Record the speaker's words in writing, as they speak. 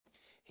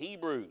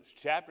Hebrews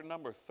chapter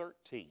number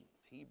 13.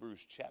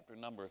 Hebrews chapter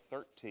number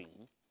 13.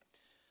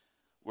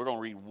 We're going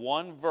to read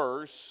one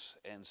verse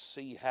and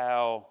see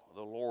how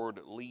the Lord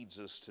leads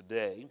us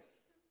today.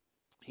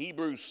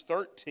 Hebrews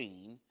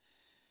 13,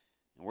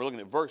 and we're looking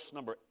at verse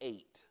number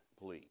 8,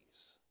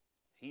 please.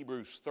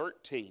 Hebrews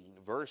 13,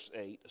 verse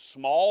 8, a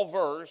small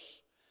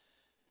verse,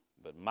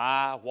 but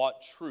my,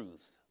 what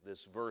truth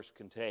this verse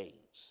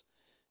contains.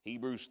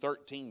 Hebrews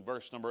 13,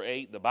 verse number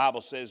 8, the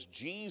Bible says,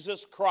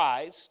 Jesus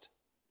Christ,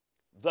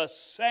 the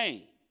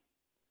same,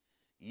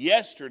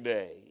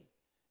 yesterday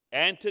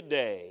and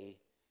today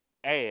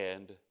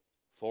and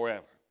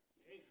forever.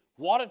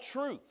 What a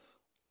truth.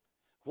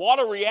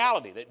 What a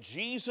reality that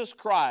Jesus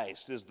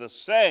Christ is the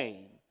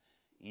same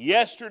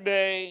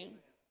yesterday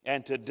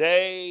and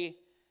today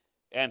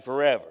and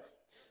forever.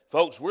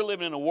 Folks, we're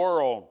living in a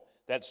world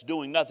that's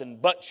doing nothing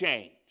but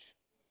change.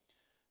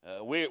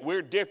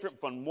 We're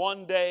different from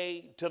one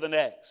day to the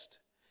next.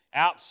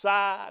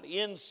 Outside,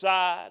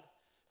 inside,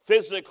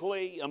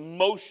 physically,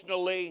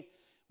 emotionally,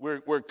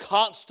 we're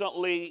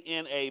constantly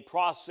in a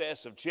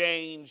process of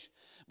change.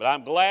 But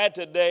I'm glad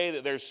today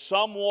that there's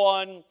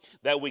someone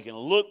that we can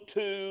look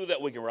to,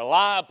 that we can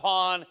rely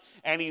upon,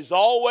 and He's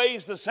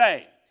always the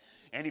same.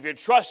 And if you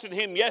trusted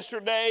Him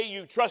yesterday,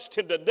 you trust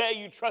Him today,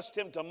 you trust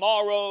Him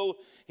tomorrow,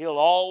 He'll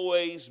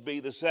always be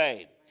the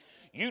same.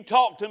 You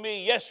talk to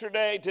me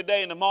yesterday,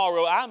 today, and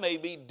tomorrow, I may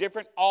be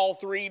different all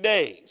 3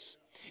 days.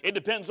 It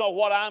depends on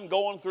what I'm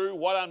going through,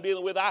 what I'm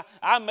dealing with.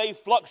 I may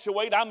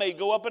fluctuate, I may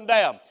go up and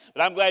down.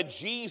 But I'm glad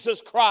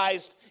Jesus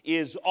Christ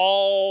is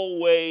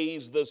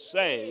always the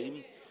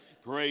same.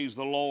 Praise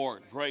the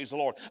Lord. Praise the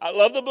Lord. I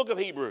love the book of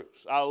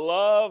Hebrews. I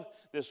love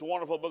this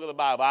wonderful book of the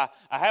Bible. I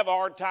have a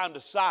hard time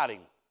deciding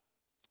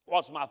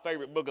what's my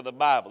favorite book of the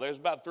Bible. There's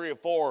about 3 or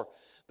 4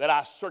 that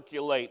I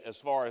circulate as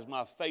far as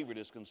my favorite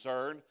is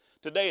concerned.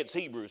 Today it's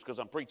Hebrews because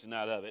I'm preaching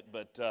out of it,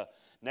 but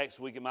next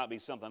week it might be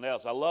something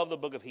else. I love the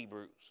book of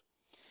Hebrews.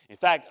 In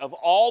fact, of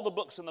all the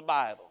books in the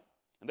Bible,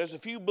 and there's a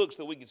few books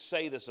that we could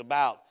say this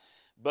about,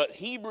 but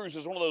Hebrews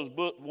is one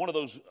of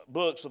those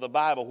books of the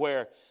Bible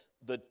where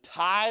the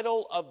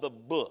title of the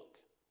book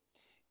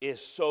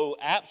is so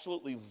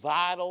absolutely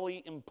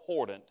vitally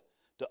important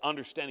to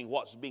understanding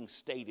what's being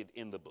stated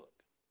in the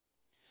book.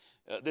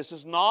 This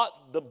is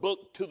not the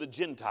book to the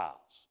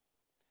Gentiles.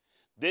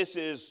 This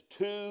is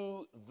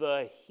to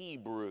the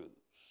Hebrews.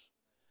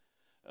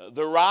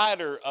 The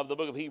writer of the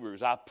book of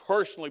Hebrews, I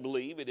personally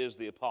believe it is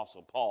the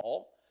Apostle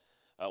Paul.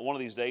 One of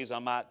these days I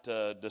might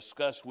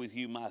discuss with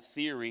you my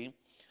theory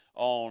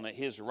on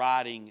his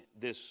writing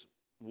this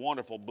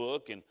wonderful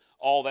book and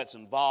all that's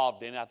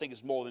involved in it. I think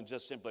it's more than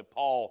just simply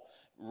Paul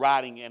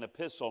writing an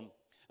epistle,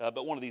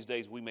 but one of these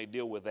days we may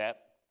deal with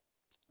that.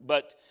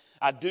 But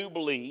I do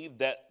believe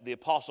that the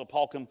Apostle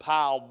Paul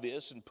compiled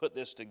this and put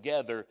this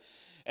together.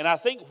 And I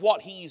think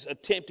what he's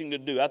attempting to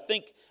do, I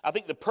think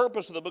the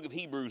purpose of the book of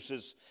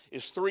Hebrews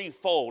is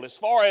threefold. As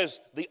far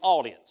as the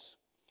audience,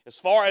 as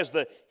far as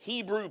the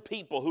Hebrew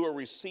people who are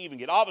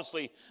receiving it.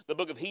 Obviously, the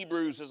book of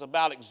Hebrews is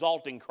about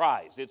exalting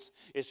Christ.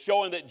 It's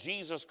showing that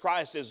Jesus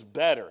Christ is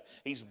better.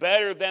 He's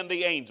better than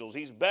the angels.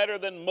 He's better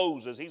than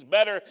Moses. He's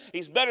better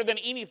than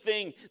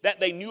anything that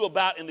they knew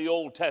about in the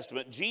Old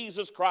Testament.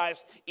 Jesus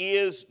Christ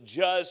is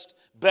just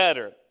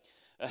better.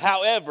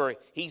 However,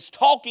 he's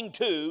talking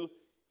to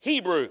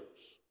Hebrews.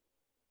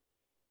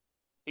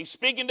 He's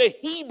speaking to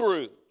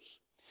Hebrews.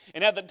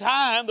 And at the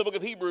time the book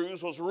of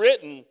Hebrews was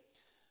written,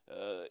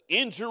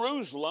 in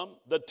Jerusalem,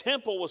 the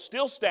temple was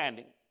still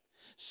standing.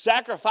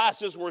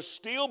 Sacrifices were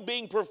still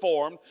being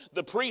performed.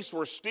 The priests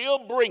were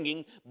still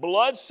bringing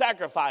blood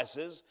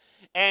sacrifices.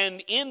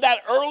 And in that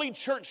early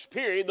church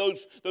period,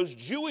 those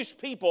Jewish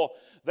people,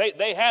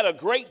 they had a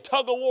great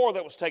tug of war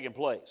that was taking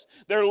place.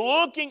 They're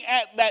looking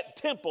at that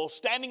temple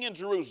standing in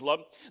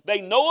Jerusalem.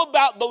 They know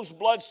about those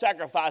blood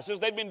sacrifices.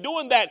 They've been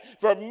doing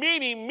that for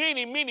many,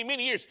 many, many,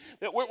 many years.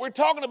 We're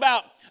talking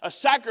about a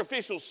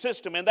sacrificial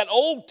system, and that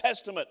Old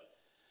Testament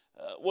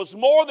was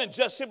more than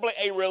just simply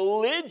a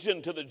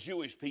religion to the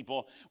Jewish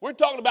people. We're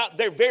talking about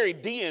their very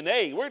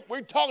DNA.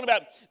 We're talking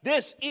about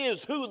this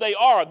is who they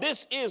are.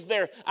 This is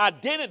their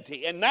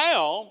identity. And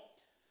now,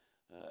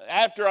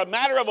 after a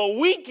matter of a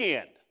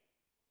weekend,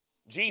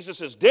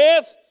 Jesus'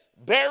 death,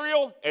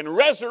 burial, and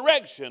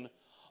resurrection,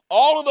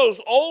 all of those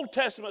Old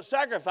Testament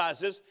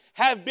sacrifices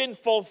have been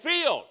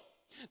fulfilled.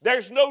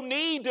 There's no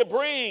need to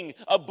bring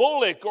a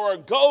bullock or a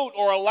goat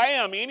or a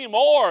lamb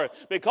anymore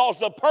because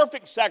the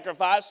perfect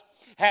sacrifice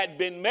had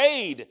been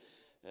made.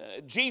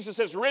 Jesus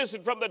has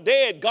risen from the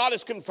dead. God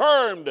has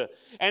confirmed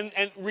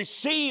and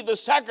received the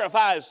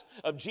sacrifice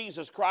of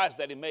Jesus Christ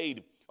that He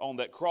made on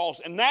that cross.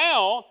 And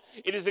now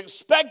it is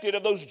expected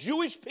of those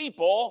Jewish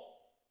people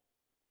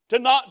to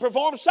not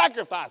perform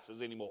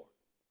sacrifices anymore.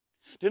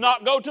 To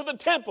not go to the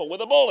temple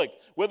with a bullock,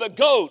 with a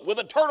goat, with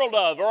a turtle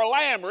dove or a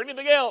lamb or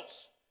anything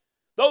else.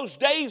 Those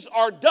days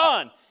are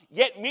done.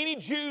 Yet many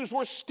Jews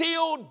were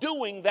still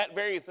doing that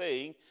very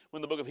thing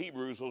when the book of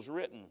Hebrews was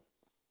written.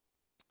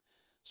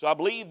 So I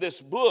believe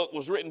this book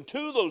was written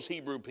to those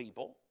Hebrew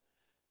people,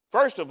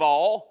 first of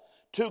all,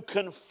 to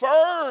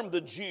confirm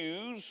the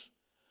Jews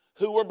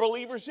who were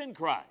believers in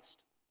Christ.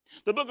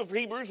 The book of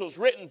Hebrews was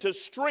written to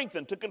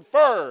strengthen, to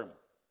confirm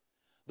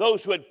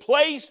those who had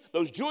placed,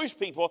 those Jewish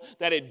people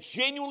that had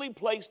genuinely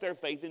placed their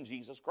faith in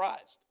Jesus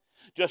Christ.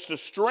 Just to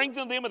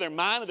strengthen them in their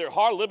mind and their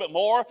heart a little bit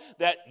more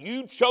that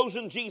you've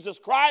chosen Jesus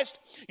Christ,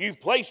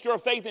 you've placed your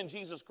faith in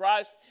Jesus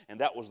Christ,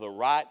 and that was the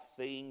right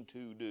thing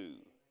to do.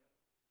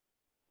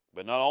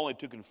 But not only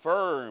to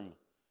confirm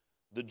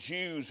the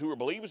Jews who were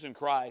believers in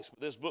Christ, but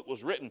this book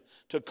was written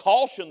to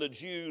caution the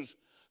Jews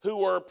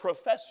who were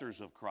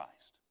professors of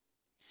Christ.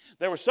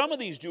 There were some of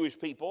these Jewish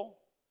people,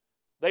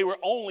 they were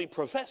only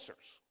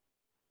professors.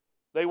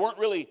 They weren't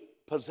really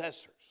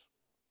possessors.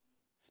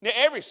 Now,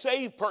 every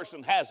saved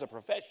person has a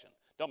profession.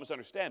 Don't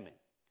misunderstand me.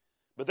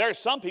 But there are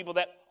some people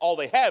that all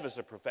they have is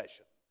a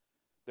profession.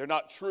 They're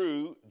not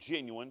true,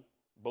 genuine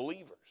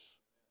believers.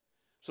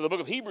 So the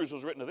book of Hebrews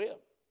was written to them.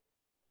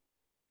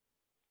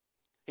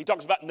 He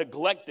talks about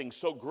neglecting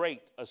so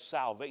great a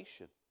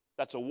salvation.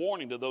 That's a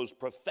warning to those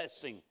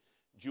professing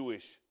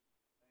Jewish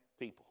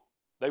people.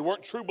 They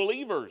weren't true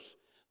believers.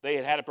 They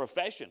had had a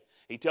profession.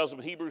 He tells them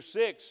in Hebrews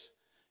 6,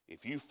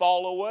 if you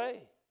fall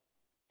away,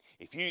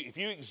 if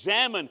you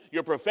examine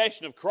your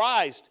profession of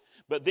Christ,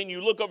 but then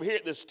you look over here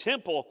at this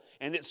temple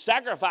and its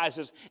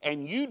sacrifices,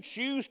 and you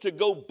choose to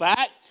go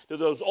back to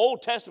those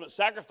Old Testament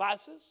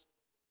sacrifices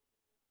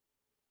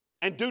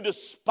and do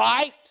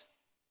despite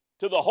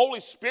to the Holy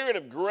Spirit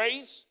of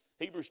grace,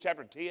 Hebrews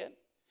chapter 10.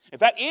 In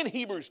fact, in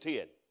Hebrews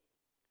 10,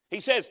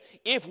 he says,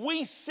 if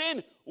we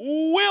sin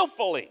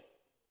willfully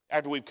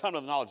after we've come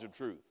to the knowledge of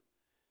truth,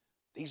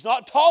 he's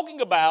not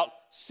talking about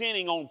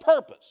sinning on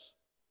purpose.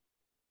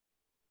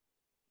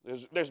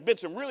 There's been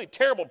some really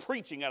terrible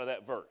preaching out of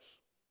that verse.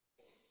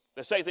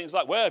 They say things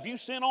like, well, if you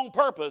sin on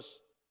purpose,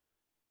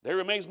 there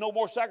remains no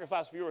more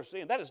sacrifice for your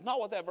sin. That is not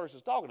what that verse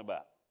is talking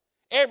about.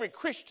 Every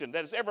Christian that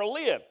has ever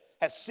lived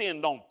has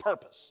sinned on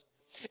purpose.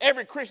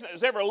 Every Christian that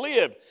has ever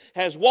lived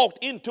has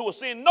walked into a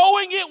sin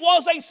knowing it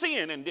was a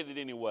sin and did it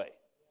anyway.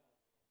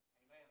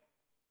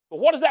 But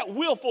what is that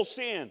willful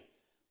sin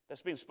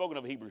that's being spoken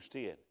of in Hebrews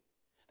 10?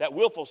 That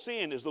willful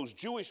sin is those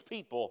Jewish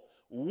people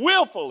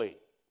willfully,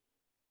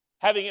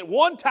 having at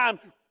one time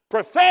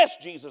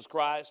professed Jesus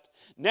Christ,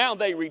 now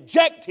they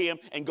reject him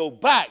and go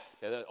back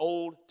to that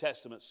Old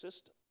Testament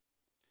system.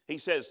 He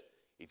says,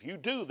 if you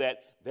do that,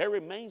 there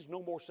remains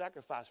no more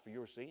sacrifice for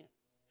your sin.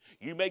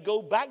 You may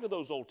go back to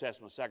those Old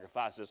Testament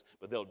sacrifices,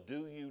 but they'll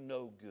do you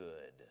no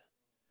good.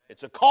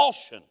 It's a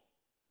caution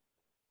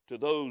to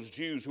those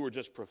Jews who are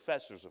just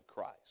professors of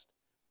Christ.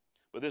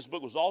 But this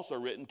book was also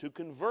written to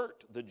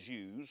convert the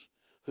Jews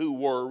who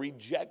were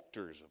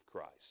rejectors of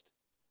Christ.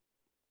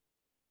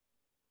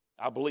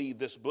 I believe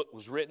this book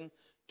was written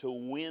to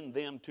win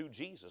them to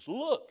Jesus.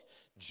 Look,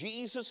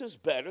 Jesus is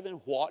better than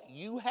what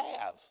you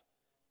have.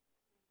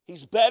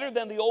 He's better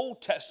than the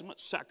Old Testament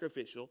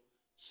sacrificial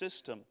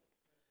system.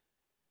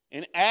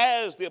 And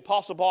as the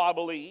Apostle Paul, I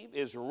believe,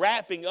 is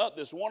wrapping up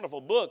this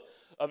wonderful book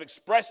of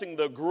expressing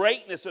the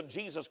greatness of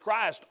Jesus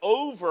Christ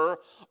over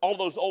all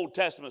those Old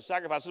Testament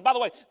sacrifices. By the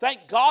way,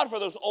 thank God for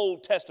those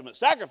Old Testament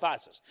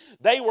sacrifices.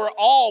 They were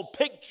all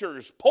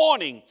pictures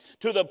pointing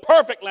to the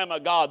perfect Lamb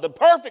of God, the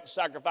perfect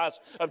sacrifice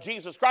of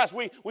Jesus Christ.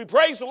 We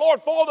praise the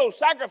Lord for those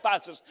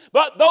sacrifices,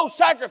 but those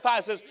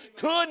sacrifices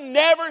could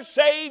never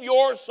save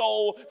your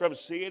soul from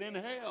sin in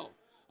hell.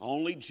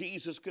 Only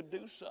Jesus could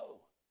do so.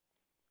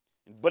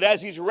 But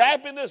as he's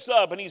wrapping this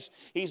up and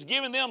he's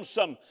giving them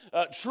some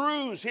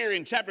truths here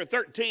in chapter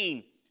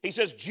 13, he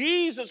says,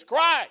 Jesus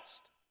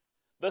Christ,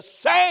 the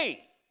same,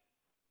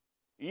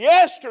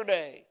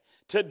 yesterday,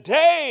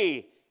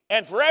 today,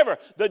 and forever.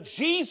 The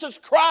Jesus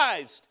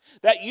Christ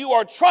that you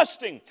are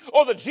trusting,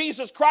 or the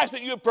Jesus Christ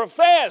that you have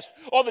professed,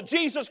 or the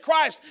Jesus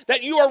Christ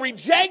that you are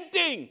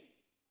rejecting,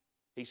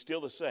 he's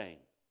still the same.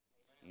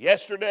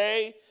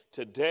 Yesterday,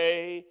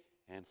 today,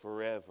 and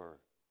forever.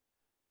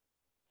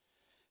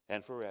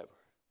 And forever.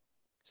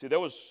 See, there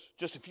was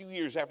just a few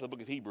years after the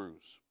book of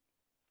Hebrews,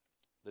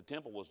 the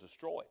temple was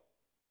destroyed.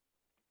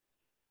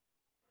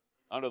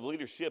 Under the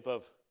leadership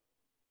of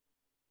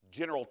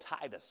General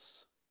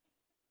Titus,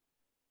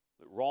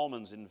 the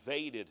Romans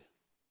invaded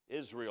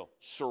Israel,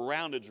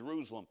 surrounded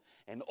Jerusalem,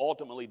 and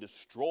ultimately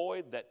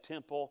destroyed that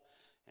temple,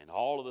 and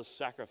all of the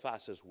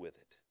sacrifices with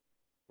it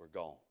were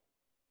gone.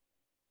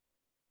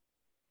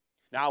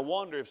 Now, I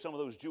wonder if some of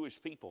those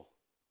Jewish people,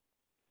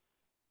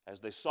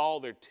 as they saw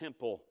their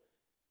temple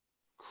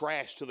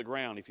crash to the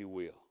ground, if you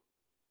will,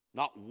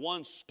 not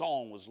one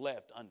stone was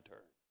left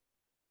unturned.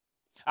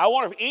 I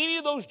wonder if any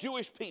of those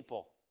Jewish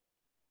people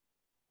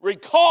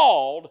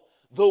recalled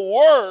the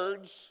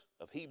words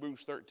of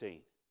Hebrews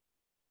 13.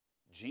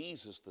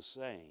 Jesus the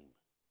same.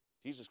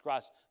 Jesus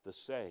Christ the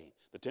same.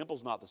 The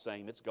temple's not the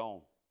same, it's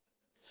gone.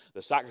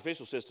 The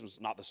sacrificial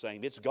system's not the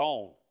same, it's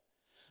gone.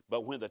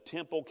 But when the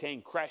temple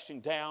came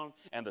crashing down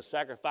and the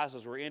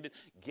sacrifices were ended,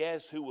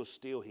 guess who was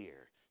still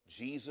here?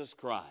 Jesus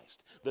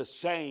Christ, the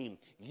same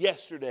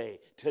yesterday,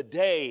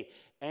 today,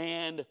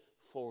 and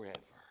forever.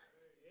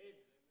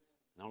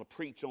 And I want to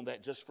preach on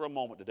that just for a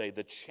moment today,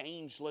 the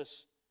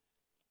changeless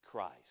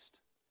Christ.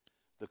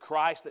 The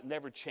Christ that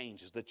never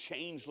changes, the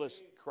changeless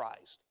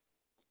Christ.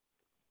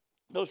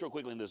 Notice real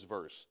quickly in this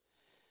verse.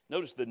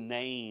 Notice the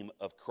name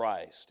of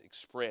Christ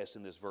expressed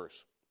in this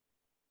verse.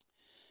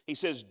 He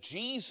says,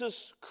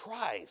 Jesus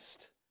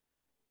Christ,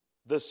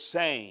 the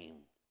same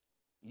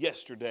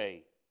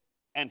yesterday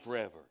and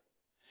forever.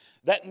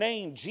 That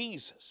name,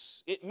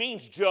 Jesus, it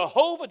means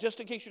Jehovah, just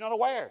in case you're not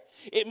aware.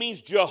 It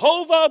means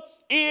Jehovah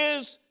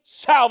is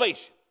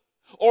salvation,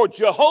 or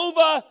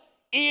Jehovah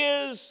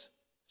is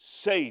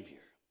Savior.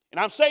 And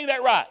I'm saying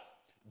that right.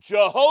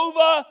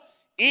 Jehovah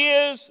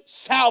is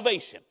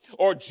salvation,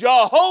 or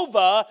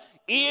Jehovah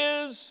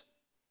is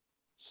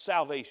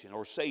salvation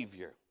or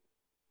Savior.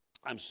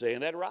 I'm saying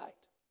that right.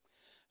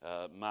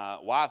 My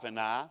wife and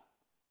I,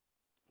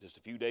 just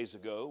a few days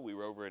ago, we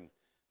were over in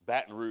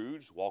Baton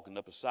Rouge, walking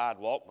up a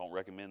sidewalk. Don't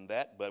recommend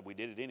that, but we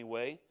did it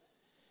anyway.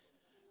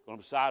 Going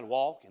up a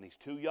sidewalk, and these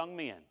two young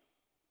men,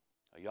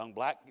 a young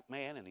black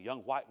man and a young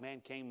white man,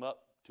 came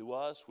up to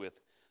us with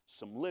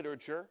some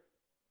literature.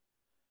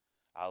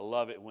 I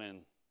love it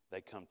when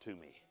they come to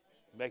me.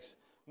 Makes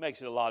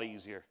it a lot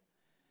easier.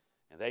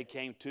 And they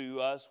came to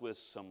us with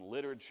some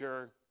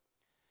literature,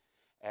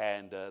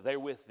 and they're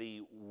with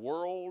the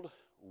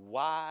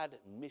Worldwide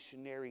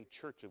Missionary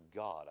Church of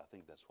God. I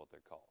think that's what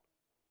they're called.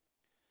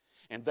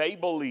 And they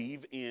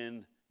believe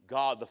in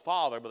God the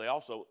Father, but they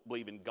also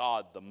believe in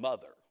God the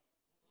Mother.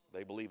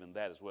 They believe in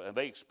that as well. And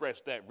they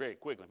expressed that very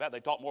quickly. In fact,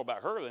 they talked more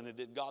about her than they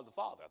did God the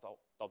Father. I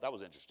thought that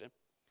was interesting.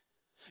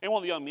 And one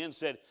of the young men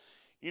said,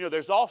 you know,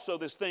 there's also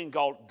this thing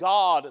called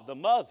God the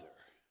Mother.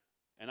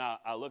 And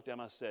I looked at him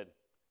and I said,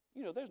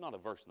 you know, there's not a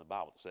verse in the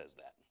Bible that says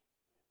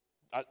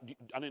that.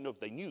 I didn't know if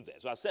they knew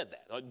that, so I said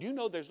that. Do you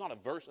know there's not a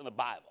verse in the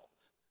Bible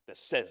that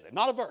says that?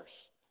 Not a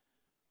verse.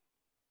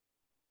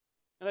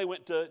 And they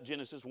went to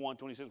Genesis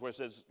 1:26 where it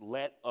says,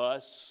 let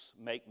us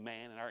make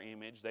man in our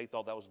image. They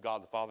thought that was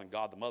God the Father and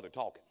God the Mother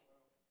talking.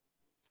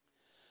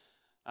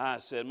 I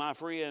said, my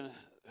friend,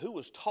 who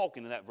was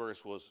talking in that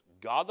verse was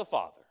God the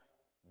Father,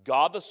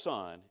 God the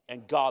Son,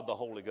 and God the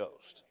Holy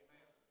Ghost.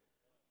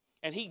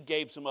 And he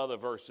gave some other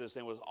verses,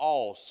 and it was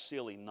all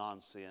silly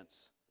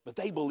nonsense. But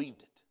they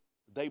believed it.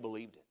 They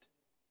believed it.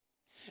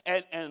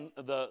 And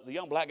the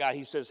young black guy,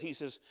 he said,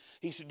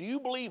 do you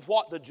believe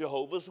what the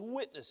Jehovah's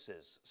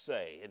Witnesses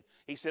say? And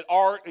he said,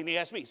 and he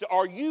asked me, he said,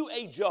 are you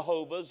a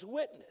Jehovah's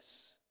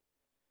Witness?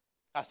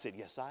 I said,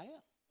 yes, I am.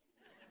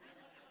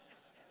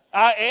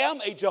 I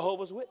am a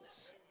Jehovah's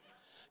Witness.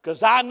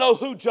 Because I know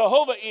who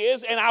Jehovah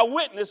is, and I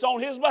witness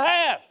on his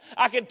behalf.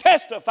 I can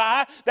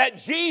testify that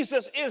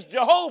Jesus is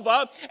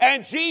Jehovah,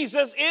 and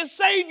Jesus is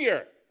Savior.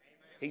 Amen.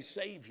 He's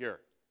Savior.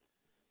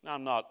 Now,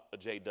 I'm not a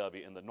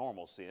JW in the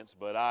normal sense,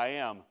 but I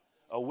am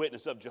a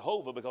witness of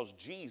Jehovah because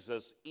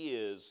Jesus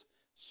is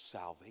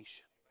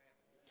salvation.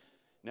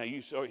 Now,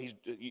 you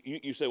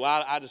say,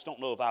 well, I just don't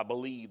know if I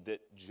believe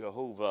that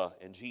Jehovah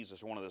and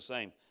Jesus are one of the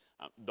same.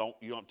 You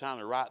don't have time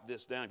to write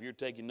this down. If you're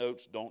taking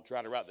notes, don't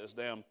try to write this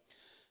down.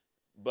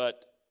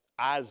 But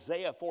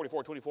Isaiah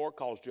 44:24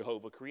 calls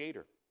Jehovah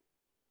Creator.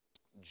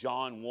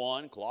 John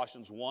 1,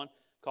 Colossians 1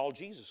 call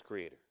Jesus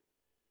Creator.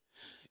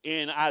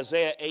 In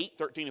Isaiah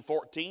 8:13 and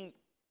 14,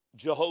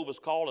 Jehovah is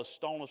called a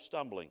stone of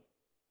stumbling.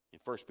 In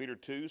 1 Peter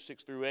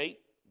 2:6-8,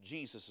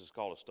 Jesus is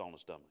called a stone of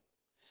stumbling.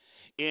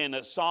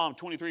 In Psalm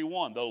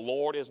 23:1, the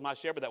Lord is my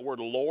shepherd. That word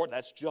Lord,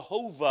 that's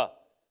Jehovah.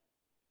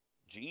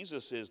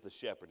 Jesus is the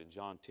shepherd in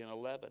John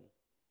 10:11.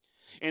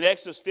 In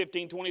Exodus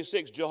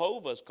 15:26,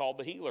 Jehovah is called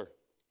the healer.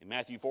 In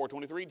Matthew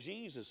 4:23,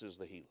 Jesus is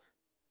the healer.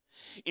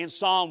 In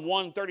Psalm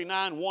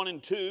 139, 1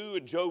 and 2,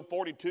 and Job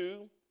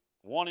 42,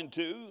 1 and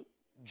 2,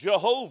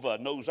 Jehovah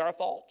knows our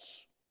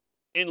thoughts.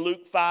 In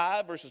Luke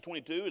 5, verses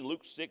 22, and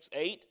Luke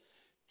 6:8,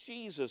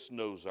 Jesus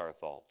knows our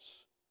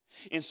thoughts.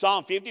 In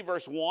Psalm 50,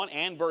 verse 1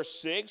 and verse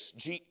 6,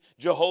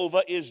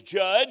 Jehovah is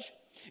judge.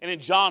 And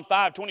in John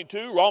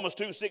 5:22, Romans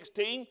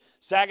 2:16,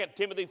 2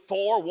 Timothy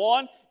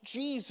 4:1,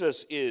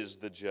 Jesus is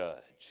the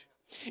judge.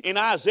 In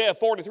Isaiah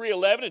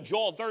 43:11 and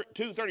Joel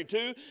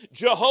 2:32,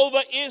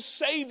 Jehovah is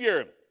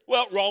Savior.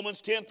 Well,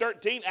 Romans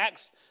 10:13,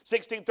 Acts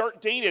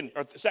 16:13,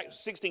 or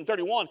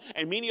 16:31,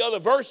 and many other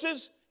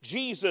verses,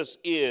 Jesus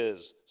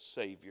is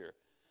Savior.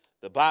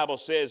 The Bible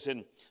says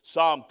in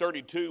Psalm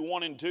 32,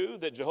 1 and 2,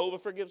 that Jehovah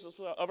forgives us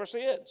of our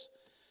sins.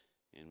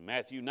 In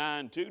Matthew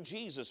 9:2,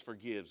 Jesus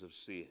forgives of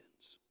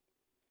sins.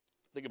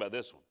 Think about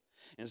this one.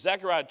 In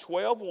Zechariah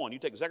 12:1, you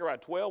take Zechariah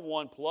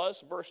 12:1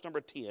 plus verse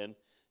number 10,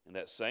 in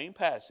that same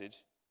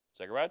passage,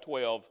 Zechariah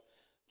 12,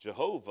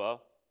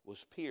 Jehovah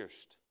was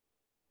pierced.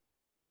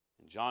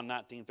 In John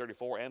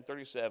 19:34 and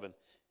 37,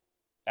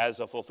 as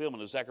a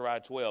fulfillment of Zechariah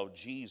 12,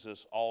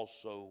 Jesus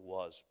also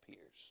was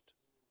pierced.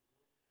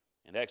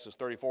 In Exodus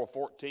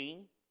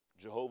 34:14,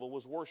 Jehovah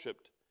was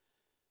worshiped.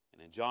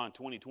 And in John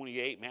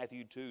 20:28,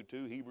 Matthew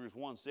 2:2, Hebrews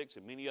 1:6,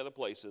 and many other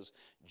places,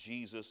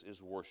 Jesus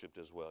is worshiped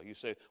as well. You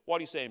say, what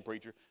are you saying,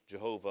 preacher?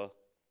 Jehovah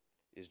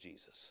is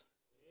Jesus.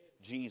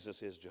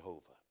 Jesus is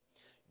Jehovah.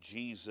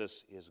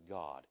 Jesus is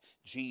God.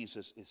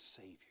 Jesus is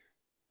Savior.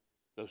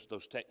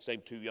 Those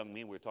same two young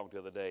men we were talking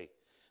to the other day,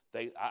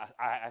 I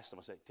asked them,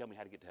 I said, tell me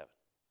how to get to heaven.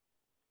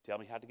 Tell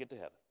me how to get to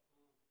heaven.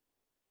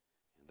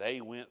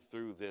 They went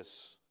through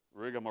this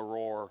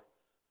rigmarole,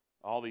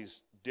 all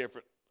these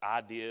different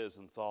ideas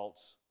and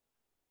thoughts.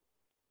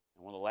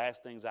 And one of the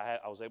last things I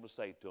was able to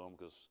say to them,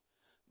 because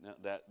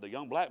that the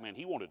young black man,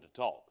 he wanted to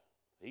talk.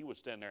 He would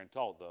stand there and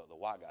talk. The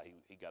white guy,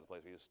 he got a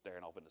place where he was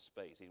staring off into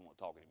space. He didn't want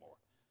to talk anymore.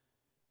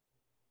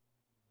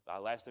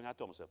 The last thing I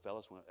told him, I said,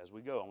 fellas, as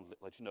we go, I want to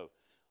let you know,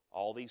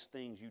 all these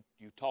things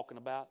you talking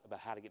about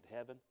how to get to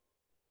heaven,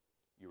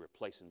 you're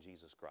replacing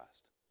Jesus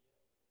Christ.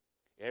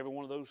 Every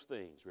one of those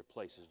things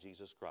replaces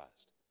Jesus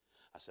Christ.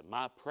 I said,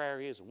 my prayer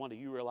is, and one day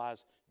you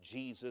realize,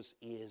 Jesus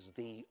is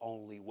the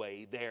only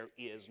way. There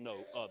is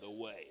no other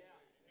way.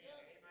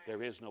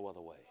 There is no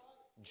other way.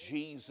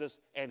 Jesus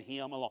and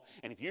Him alone.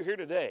 And if you're here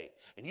today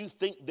and you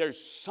think there's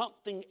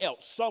something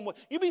else, somewhere,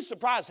 you'd be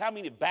surprised how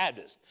many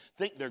Baptists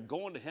think they're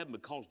going to heaven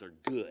because they're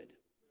good.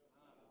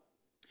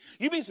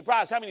 You'd be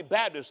surprised how many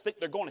Baptists think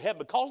they're going to heaven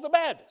because they're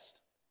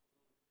Baptist.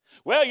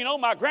 Well, you know,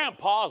 my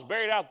grandpa's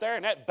buried out there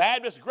in that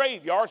Baptist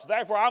graveyard, so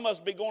therefore I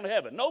must be going to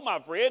heaven. No, my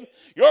friend,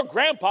 your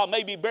grandpa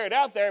may be buried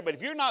out there, but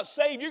if you're not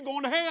saved, you're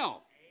going to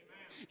hell.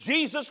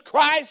 Jesus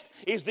Christ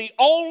is the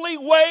only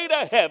way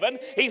to heaven.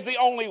 He's the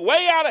only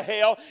way out of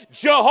hell.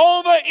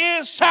 Jehovah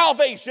is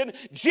salvation.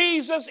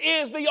 Jesus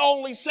is the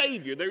only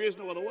Savior. There is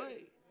no other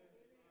way.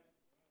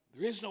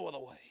 There is no other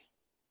way.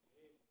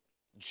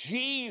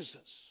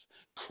 Jesus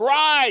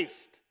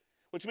Christ,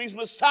 which means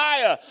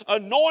Messiah,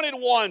 anointed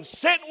one,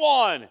 sent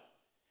one.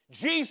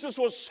 Jesus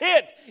was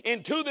sent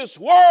into this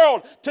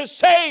world to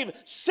save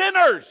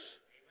sinners,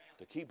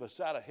 to keep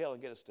us out of hell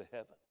and get us to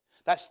heaven.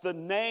 That's the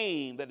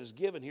name that is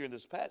given here in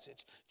this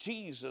passage,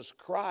 Jesus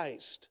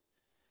Christ.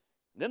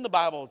 Then the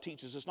Bible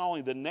teaches us not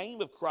only the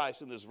name of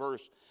Christ in this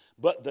verse,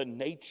 but the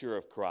nature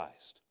of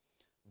Christ.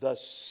 The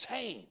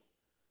same.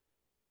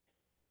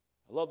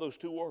 I love those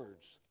two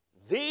words.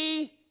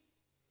 The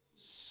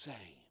same.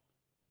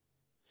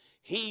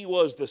 He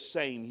was the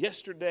same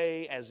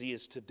yesterday as He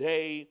is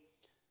today,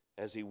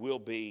 as He will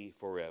be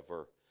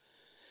forever.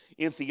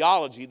 In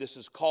theology, this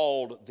is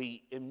called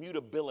the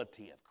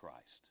immutability of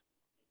Christ.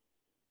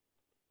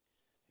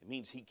 It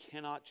means He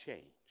cannot change.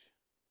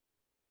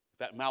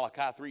 In fact,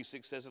 Malachi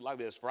 3:6 says it like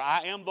this, for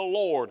I am the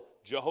Lord,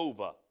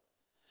 Jehovah.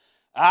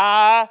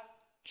 I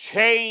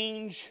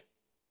change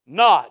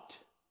not.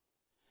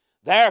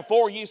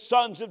 Therefore, ye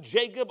sons of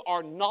Jacob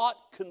are not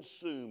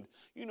consumed.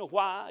 You know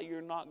why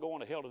you're not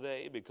going to hell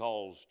today?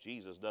 Because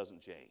Jesus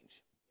doesn't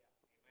change.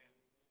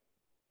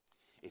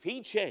 If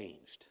He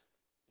changed,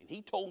 and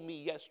He told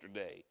me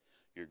yesterday,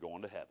 you're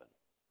going to heaven,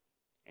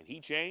 and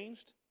He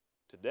changed,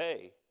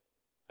 today,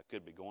 I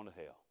could be going to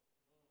hell.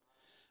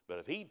 But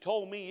if He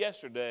told me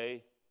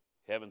yesterday,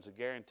 heaven's a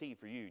guarantee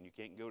for you and you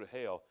can't go to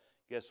hell,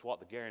 guess what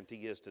the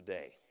guarantee is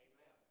today?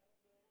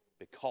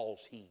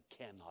 Because He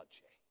cannot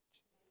change.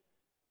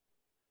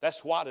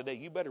 That's why today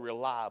you better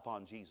rely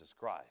upon Jesus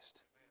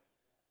Christ.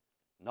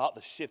 Not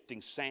the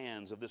shifting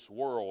sands of this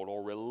world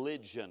or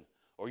religion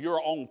or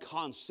your own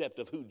concept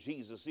of who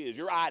Jesus is,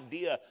 your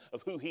idea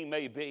of who He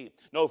may be.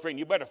 No, friend,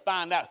 you better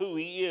find out who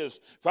He is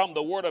from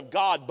the Word of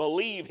God.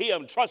 Believe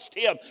Him, trust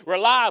Him,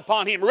 rely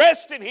upon Him,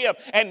 rest in Him,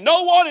 and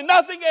no one and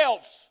nothing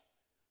else.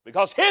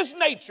 Because His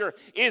nature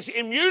is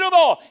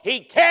immutable.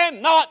 He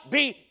cannot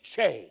be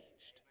changed.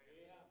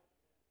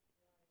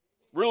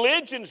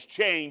 Religions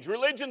change,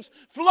 religions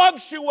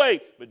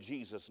fluctuate, but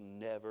Jesus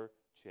never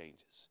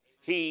changes.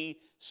 He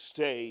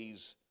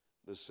stays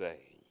the same.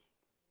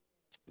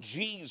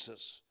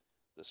 Jesus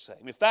the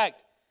same. In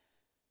fact,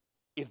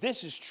 if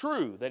this is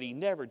true, that He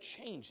never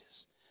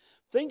changes,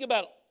 think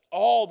about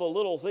all the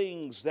little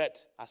things that,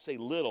 I say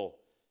little,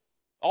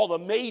 all the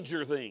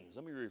major things,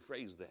 let me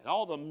rephrase that,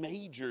 all the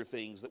major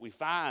things that we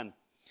find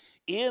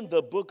in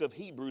the book of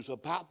Hebrews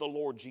about the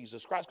Lord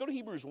Jesus Christ. Go to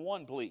Hebrews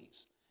 1,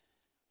 please.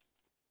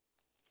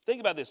 Think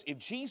about this. If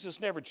Jesus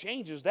never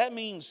changes, that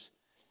means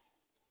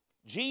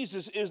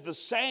Jesus is the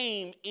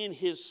same in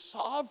His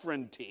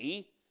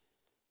sovereignty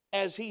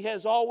as He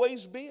has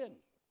always been.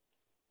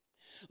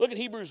 Look at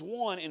Hebrews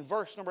 1 in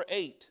verse number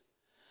 8.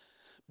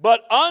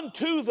 But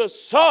unto the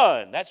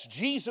Son, that's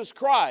Jesus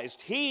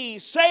Christ, He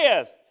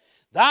saith,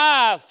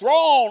 Thy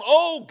throne,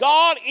 O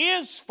God,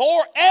 is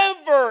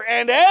forever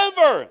and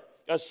ever.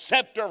 A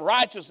scepter of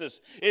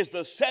righteousness is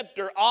the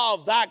scepter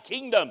of Thy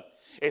kingdom.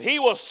 If He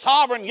was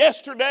sovereign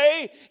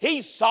yesterday,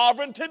 He's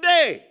sovereign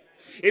today.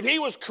 If He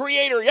was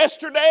creator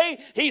yesterday,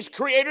 He's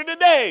creator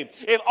today.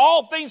 If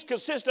all things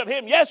consist of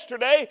Him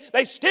yesterday,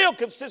 they still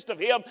consist of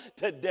Him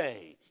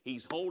today.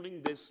 He's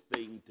holding this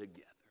thing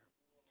together.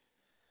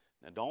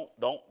 Now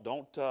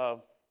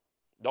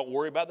don't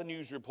worry about the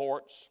news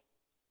reports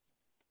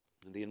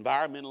and the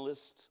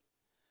environmentalists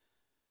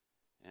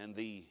and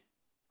the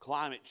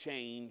climate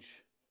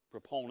change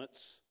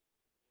proponents.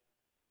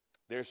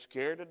 They're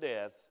scared to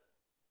death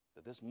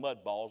that this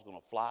mud ball is going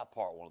to fly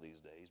apart one of these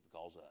days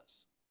because of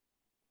us.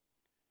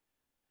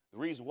 The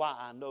reason why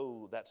I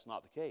know that's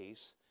not the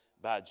case,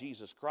 by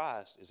Jesus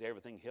Christ, is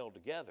everything held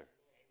together.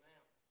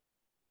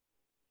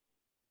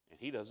 And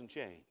He doesn't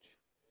change.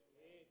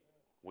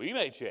 We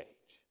may change,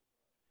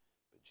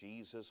 but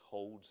Jesus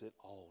holds it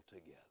all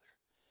together.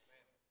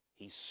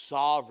 He's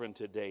sovereign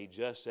today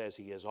just as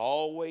He has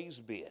always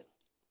been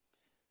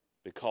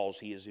because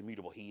He is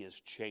immutable. He is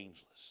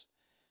changeless.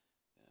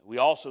 We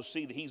also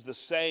see that He's the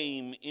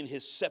same in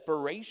His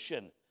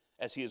separation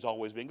as He has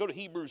always been. Go to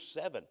Hebrews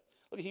 7.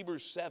 Look at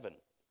Hebrews 7,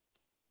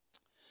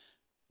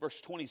 verse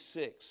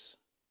 26.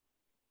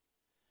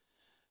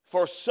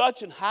 For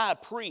such an high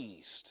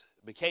priest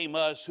became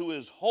us who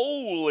is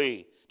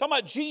holy. Talking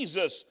about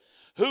Jesus,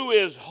 who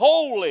is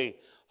holy,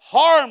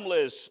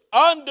 harmless,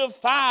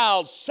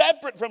 undefiled,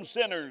 separate from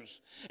sinners,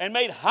 and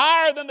made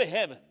higher than the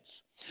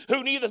heavens,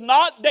 who needeth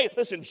not daily.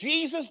 Listen,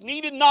 Jesus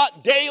needed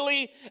not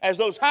daily, as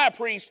those high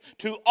priests,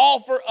 to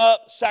offer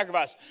up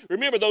sacrifice.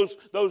 Remember,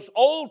 those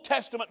Old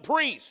Testament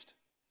priests,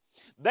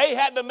 they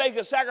had to make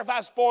a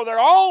sacrifice for their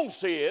own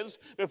sins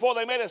before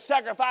they made a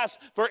sacrifice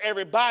for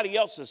everybody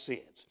else's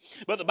sins.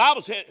 But the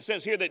Bible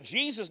says here that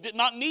Jesus did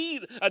not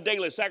need a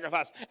daily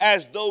sacrifice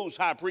as those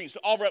high priests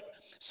to offer up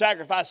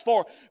sacrifice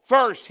for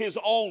first His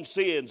own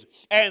sins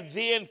and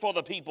then for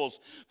the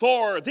people's.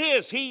 For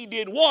this He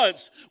did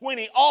once when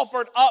He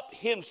offered up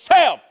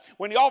Himself.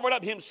 When He offered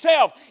up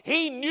Himself,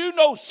 He knew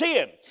no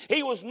sin.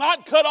 He was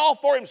not cut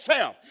off for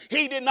Himself.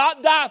 He did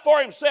not die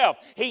for Himself.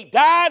 He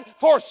died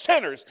for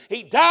sinners.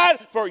 He died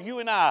for you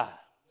and I.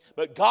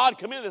 But God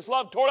commended His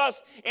love toward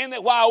us in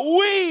that while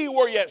we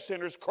were yet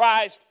sinners,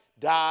 Christ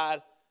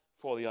died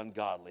for the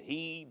ungodly.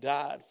 He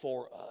died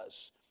for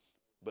us.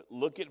 But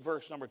look at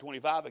verse number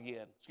 25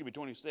 again.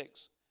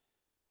 26.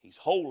 He's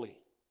holy.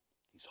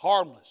 He's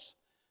harmless.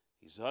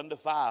 He's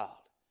undefiled.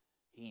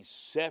 He's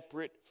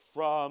separate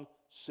from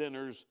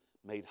sinners,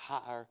 made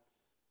higher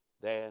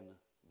than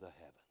the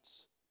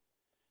heavens.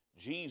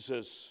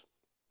 Jesus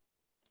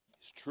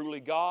is truly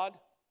God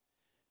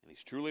and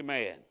He's truly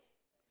man.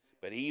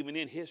 But even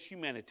in His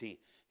humanity,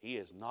 He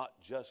is not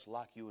just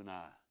like you and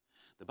I.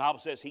 The Bible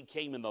says He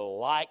came in the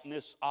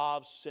likeness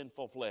of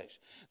sinful flesh.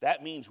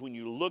 That means when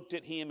you looked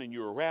at Him and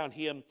you were around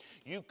Him,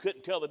 you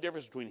couldn't tell the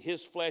difference between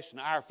His flesh and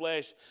our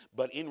flesh.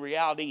 But in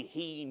reality,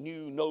 He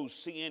knew no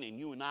sin, and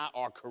you and I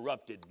are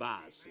corrupted by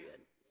sin.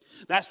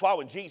 That's why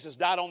when Jesus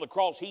died on the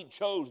cross, He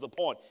chose the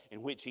point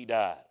in which He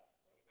died.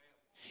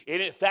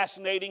 Isn't it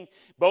fascinating?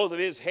 Both of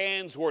His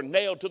hands were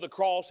nailed to the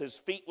cross. His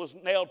feet was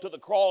nailed to the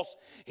cross.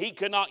 He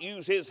could not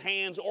use His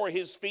hands or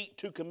His feet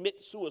to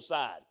commit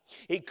suicide.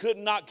 He could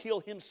not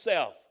kill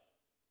Himself.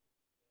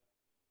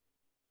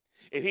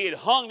 If He had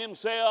hung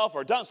Himself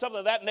or done something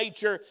of that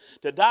nature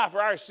to die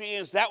for our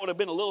sins, that would have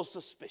been a little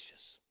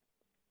suspicious.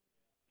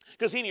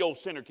 Because any old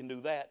sinner can do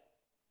that.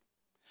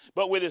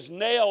 But with His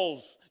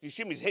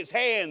His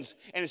hands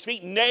and His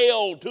feet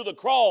nailed to the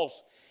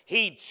cross,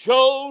 He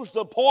chose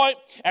the point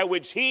at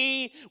which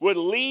He would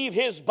leave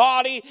His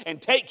body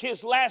and take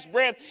His last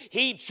breath.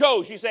 He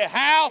chose. You say,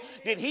 how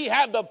did He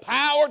have the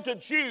power to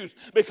choose?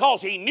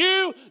 Because He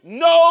knew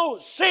no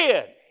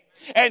sin.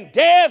 And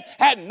death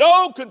had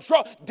no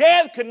control.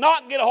 Death could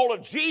not get a hold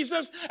of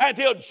Jesus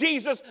until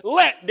Jesus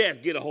let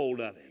death get a hold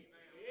of Him.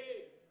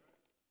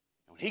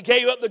 When He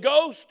gave up the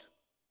ghost,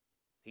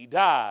 He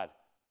died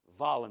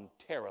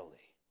voluntarily.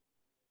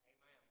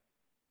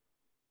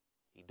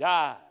 He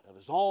died of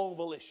His own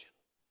volition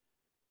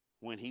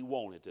when He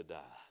wanted to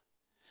die.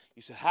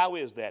 You say, how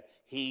is that?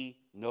 He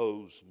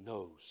knows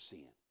no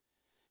sin.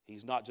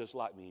 He's not just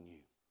like me and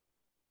you.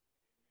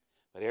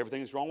 But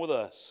everything that's wrong with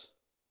us,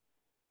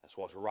 that's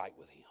what's right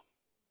with Him.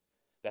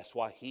 That's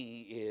why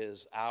He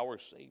is our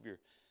Savior.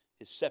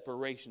 His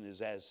separation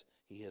is as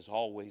He has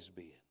always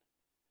been.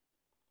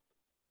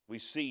 We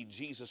see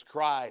Jesus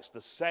Christ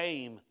the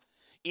same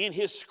in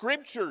His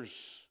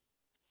Scriptures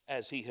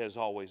as He has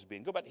always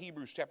been. Go back to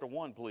Hebrews chapter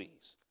 1,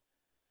 please.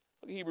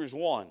 Look at Hebrews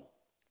 1.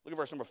 Look at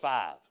verse number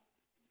 5.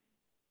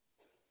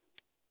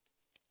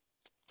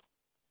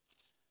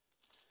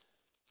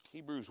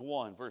 Hebrews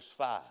 1, verse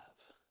 5.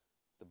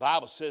 The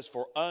Bible says,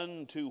 for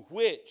unto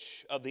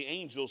which of the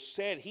angels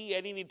said He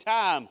at any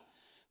time,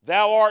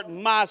 Thou art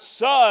my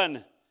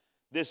Son,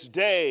 this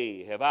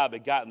day have I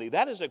begotten thee.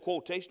 That is a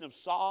quotation of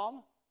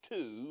Psalm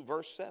 2,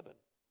 verse 7.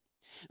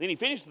 Then he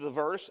finishes the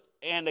verse,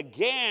 and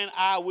again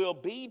I will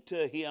be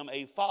to him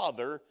a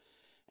father,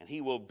 and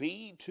he will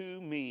be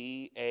to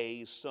me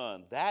a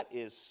son. That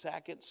is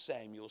 2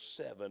 Samuel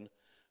 7:14.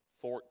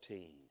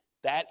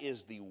 That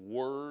is the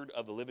word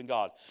of the living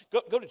God.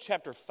 Go to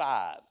chapter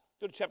 5.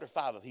 Go to chapter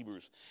 5 of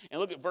Hebrews and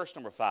look at verse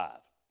number 5.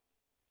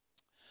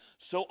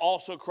 So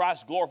also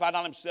Christ glorified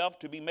not Himself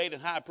to be made an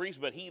high priest,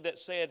 but He that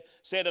said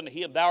unto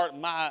Him, Thou art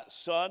my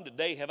Son,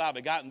 today have I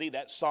begotten thee.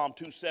 That's Psalm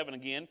 2:7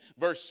 again.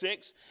 Verse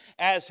 6,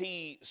 as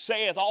He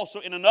saith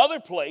also in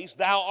another place,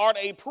 Thou art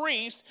a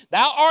priest,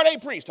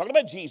 talking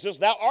about Jesus,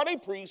 Thou art a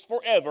priest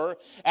forever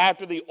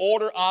after the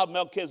order of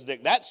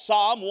Melchizedek. That's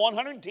Psalm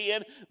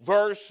 110,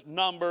 verse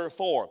number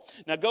 4.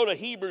 Now go to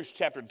Hebrews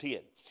chapter 10.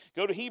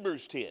 Go to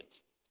Hebrews 10.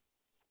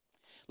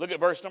 Look at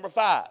verse number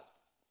 5.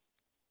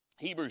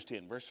 Hebrews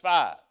 10, verse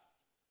 5.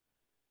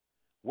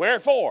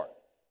 Wherefore,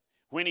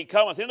 when He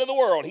cometh into the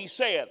world, He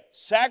saith,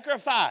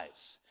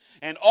 Sacrifice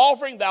and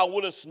offering thou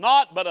wouldest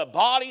not, but a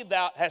body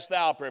hast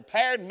thou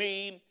prepared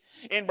me.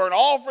 In burnt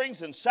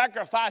offerings and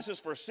sacrifices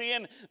for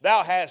sin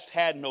thou hast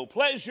had no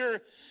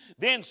pleasure.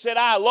 Then said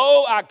I,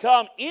 Lo, I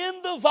come.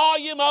 In the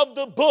volume of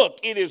the book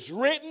it is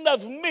written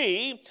of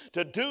me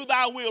to do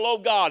thy will, O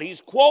God.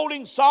 He's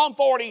quoting Psalm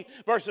 40,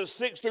 verses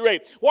 6 through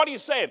 8. What are you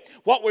saying?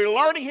 What we're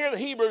learning here in the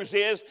Hebrews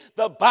is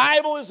the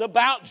Bible is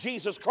about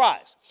Jesus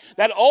Christ.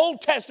 That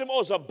Old Testament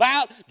was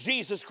about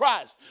Jesus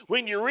Christ.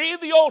 When you read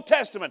the Old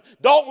Testament,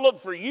 don't look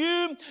for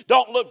you,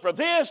 don't look for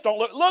this,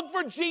 look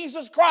for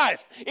Jesus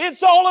Christ.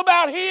 It's all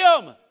about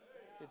Him.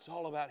 It's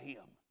all about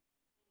Him.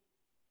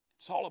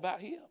 It's all about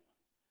Him.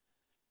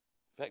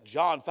 In fact,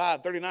 John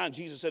 5:39,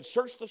 Jesus said,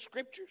 Search the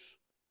Scriptures,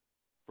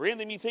 for in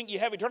them you think you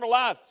have eternal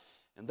life,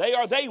 and they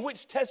are they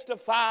which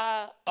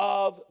testify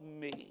of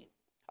me.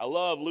 I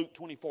love Luke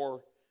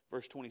 24,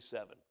 verse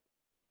 27.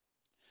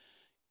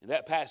 In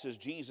that passage,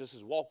 Jesus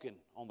is walking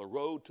on the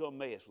road to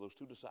Emmaus with those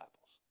two disciples.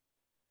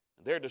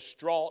 And they're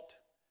distraught.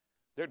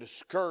 They're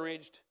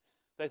discouraged.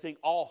 They think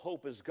all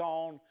hope is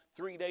gone.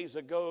 3 days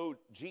ago,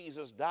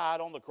 Jesus died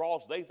on the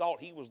cross. They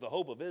thought He was the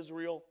hope of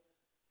Israel,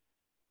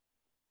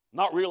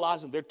 not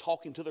realizing they're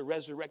talking to the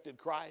resurrected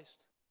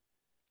Christ.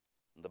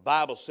 And the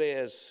Bible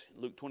says,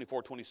 in Luke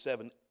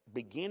 24:27,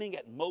 beginning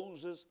at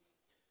Moses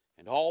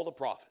and all the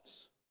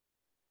prophets,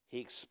 He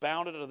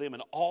expounded unto them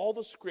in all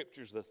the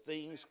Scriptures the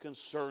things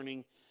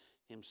concerning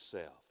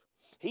Himself.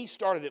 He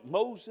started at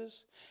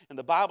Moses, and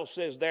the Bible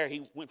says there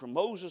He went from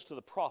Moses to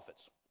the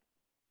prophets.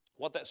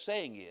 What that's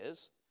saying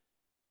is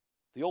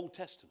the Old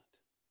Testament,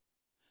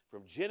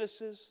 from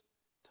Genesis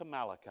to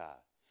Malachi.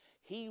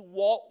 He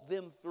walked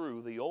them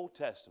through the Old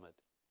Testament,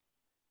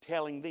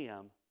 telling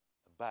them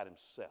about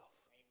Himself.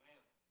 Amen.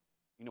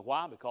 You know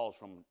why? Because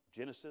from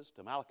Genesis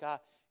to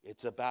Malachi,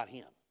 it's about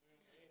Him.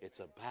 It's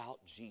about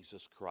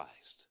Jesus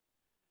Christ.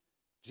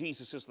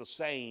 Jesus is the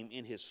same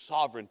in His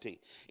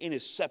sovereignty, in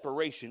His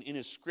separation, in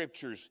His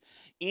Scriptures,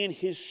 in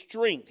His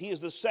strength. He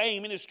is the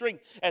same in His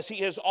strength as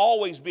He has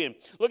always been.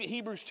 Look at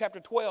Hebrews chapter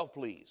 12,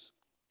 please.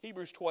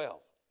 Hebrews 12.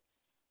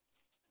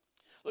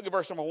 Look at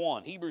verse number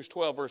 1. Hebrews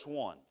 12, verse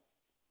 1.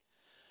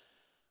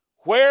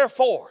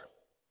 Wherefore,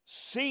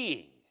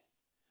 seeing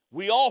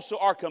we also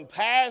are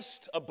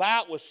compassed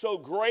about with so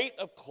great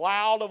a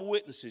cloud of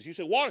witnesses. You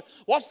say,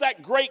 what's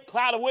that great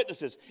cloud of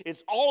witnesses?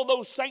 It's all of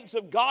those saints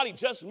of God He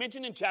just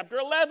mentioned in chapter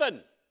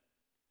 11.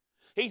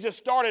 He just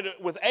started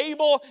with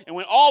Abel and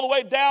went all the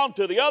way down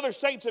to the other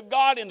saints of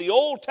God in the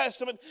Old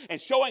Testament and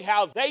showing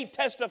how they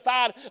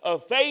testified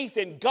of faith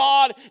in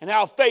God and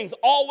how faith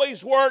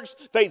always works.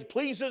 Faith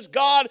pleases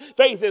God.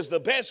 Faith is the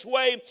best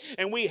way.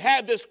 And we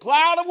have this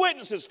cloud of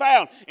witnesses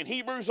found in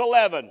Hebrews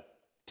 11.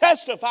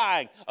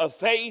 Testifying of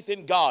faith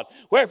in God.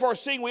 Wherefore,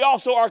 seeing we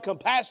also are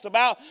compassed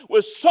about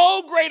with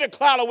so great a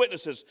cloud of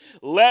witnesses,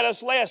 let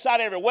us lay aside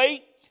every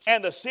weight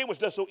and the sin which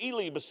does so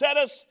easily beset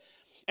us,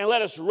 and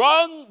let us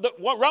run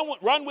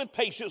with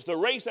patience the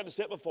race that is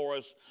set before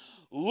us,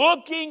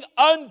 looking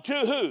unto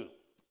who?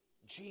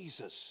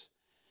 Jesus,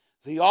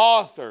 the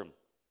author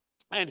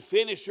and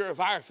finisher of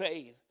our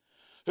faith,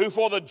 who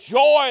for the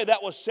joy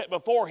that was set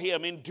before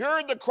Him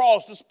endured the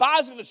cross,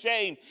 despising the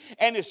shame,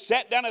 and is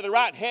set down at the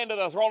right hand of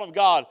the throne of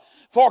God.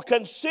 For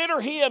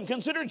consider Him,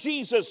 consider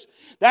Jesus,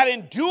 that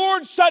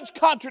endured such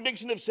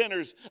contradiction of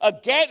sinners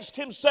against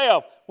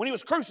Himself when He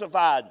was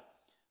crucified,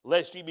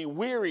 lest ye be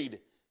wearied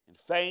and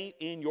faint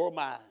in your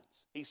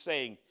minds. He's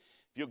saying,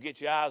 if you'll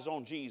get your eyes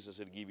on Jesus,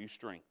 it'll give you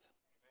strength.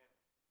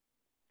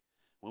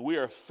 When we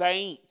are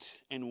faint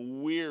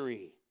and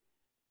weary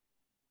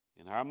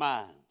in our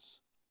minds,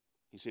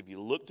 He said, if you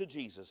look to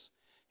Jesus,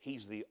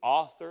 He's the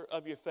author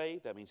of your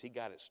faith. That means He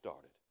got it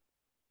started.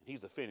 And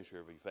He's the finisher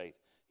of your faith.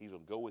 He's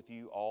going to go with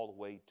you all the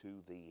way to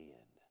the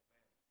end.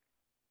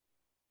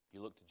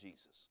 You look to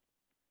Jesus.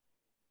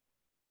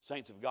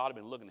 Saints of God have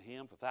been looking to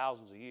Him for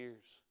thousands of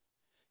years.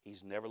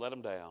 He's never let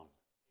them down.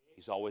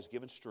 He's always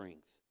given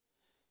strength.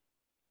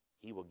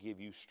 He will give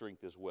you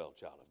strength as well,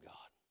 child of God.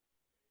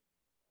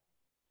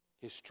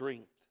 His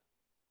strength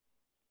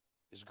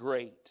is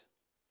great.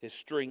 His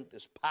strength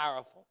is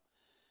powerful.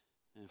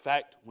 In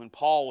fact, when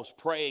Paul was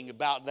praying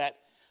about that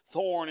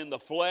thorn in the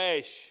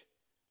flesh,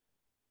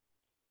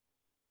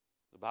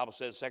 the Bible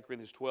says, 2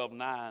 Corinthians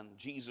 12:9,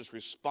 Jesus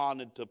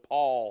responded to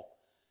Paul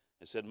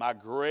and said, my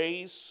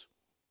grace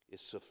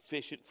is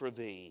sufficient for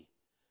thee,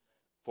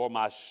 for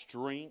my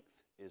strength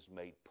is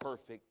made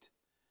perfect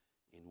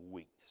in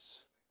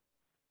weakness.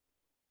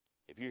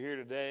 If you're here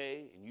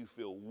today and you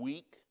feel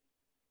weak,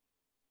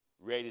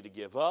 ready to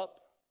give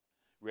up,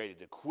 ready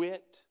to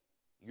quit,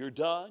 you're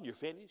done, you're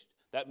finished.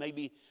 That may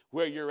be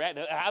where you're at.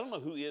 I don't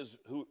know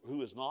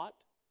who is not.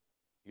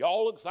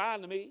 Y'all look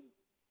fine to me.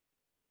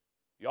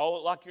 Y'all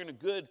look like you're in a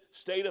good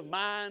state of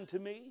mind to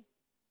me.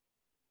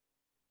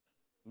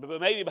 But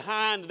maybe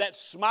behind that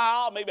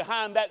smile, maybe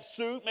behind that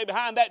suit, maybe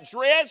behind that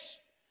dress,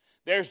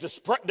 there's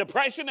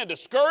depression and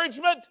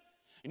discouragement.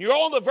 And you're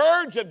on the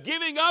verge of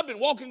giving up and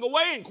walking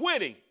away and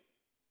quitting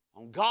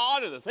on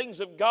God and the things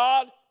of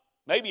God.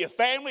 Maybe a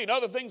family and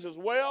other things as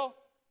well.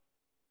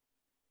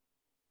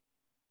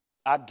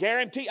 I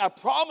guarantee, I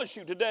promise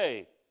you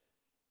today,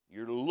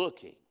 you're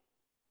looking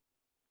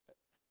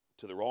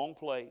to the wrong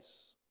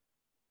place,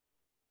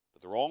 to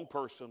the wrong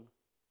person,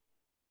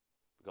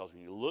 because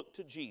when you look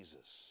to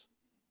Jesus,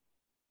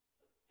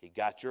 He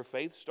got your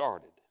faith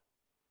started.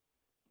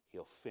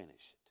 He'll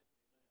finish it.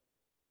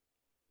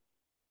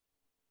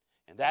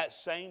 And that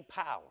same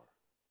power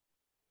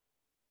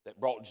that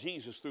brought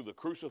Jesus through the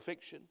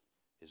crucifixion,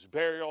 His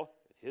burial,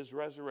 and His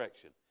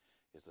resurrection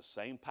is the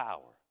same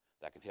power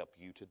that can help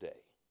you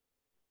today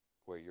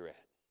where you're at.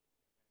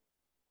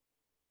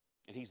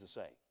 And He's the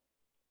same.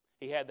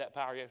 He had that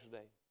power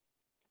yesterday.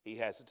 He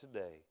has it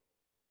today.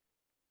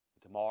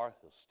 And tomorrow,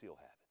 He'll still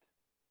have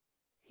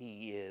it.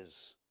 He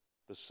is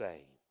the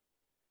same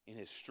in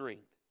His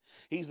strength.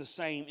 He's the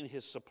same in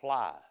His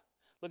supply.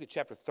 Look at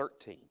chapter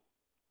 13.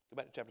 Go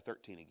back to chapter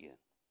 13 again.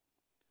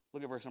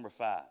 Look at verse number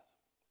 5.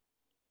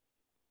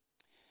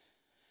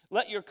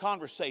 Let your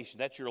conversation,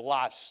 that's your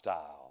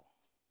lifestyle,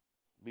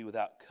 be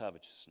without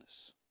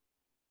covetousness.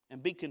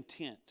 And be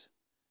content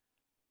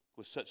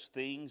with such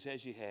things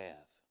as you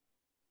have.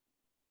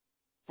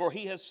 For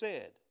He has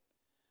said,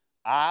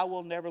 I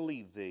will never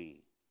leave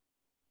thee,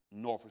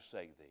 nor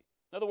forsake thee.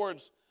 In other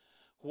words,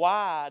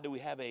 why do we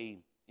have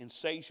an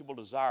insatiable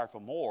desire for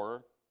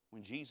more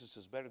when Jesus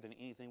is better than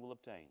anything we'll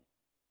obtain?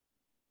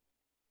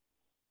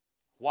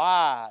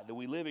 Why do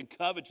we live in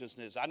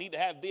covetousness? I need to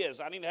have this,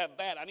 I need to have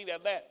that, I need to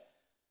have that.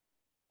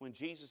 When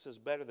Jesus is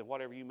better than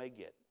whatever you may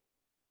get.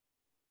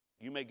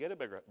 You may get a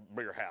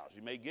bigger house.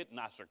 You may get a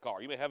nicer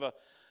car. You may have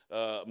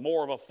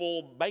more of a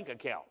full bank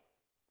account.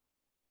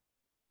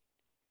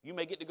 You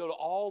may get to go to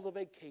all the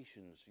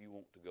vacations you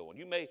want to go on.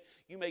 You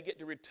may get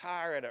to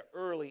retire at an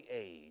early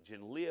age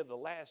and live the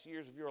last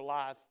years of your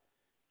life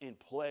in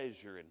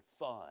pleasure and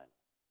fun.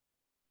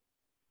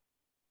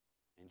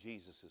 And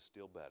Jesus is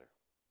still better.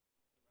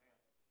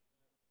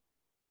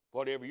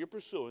 Whatever you're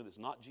pursuing that's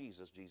not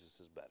Jesus, Jesus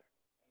is better.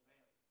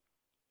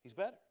 He's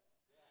better.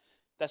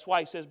 That's why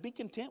He says, be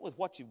content with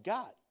what you've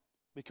got,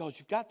 because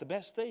you've got the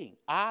best thing.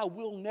 I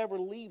will never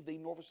leave thee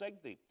nor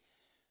forsake thee.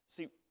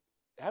 See,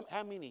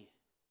 how many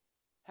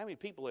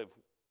people have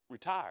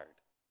retired?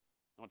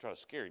 I'm not trying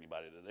to scare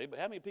anybody today, but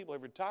how many people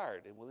have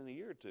retired and within a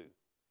year or two,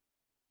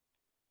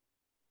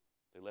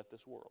 they left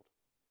this world?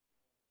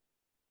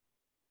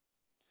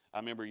 I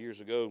remember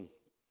years ago,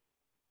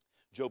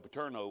 Joe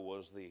Paterno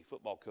was the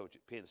football coach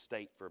at Penn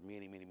State for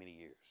many, many, many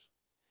years.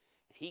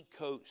 He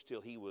coached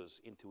till he was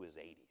into his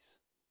 80s.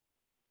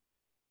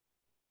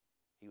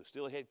 He was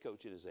still a head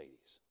coach in his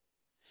 80s.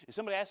 And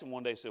somebody asked him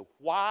one day, said,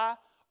 why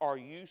are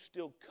you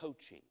still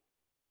coaching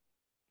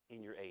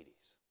in your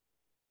 80s?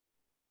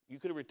 You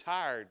could have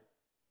retired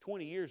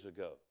 20 years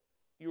ago.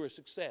 You were a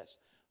success.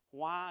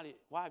 Why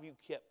have you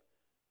kept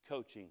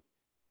coaching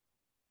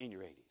in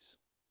your 80s?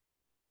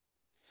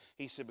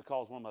 He said,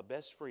 because one of my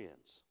best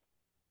friends,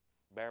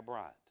 Bear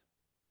Bryant,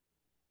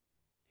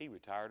 he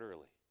retired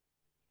early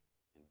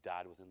and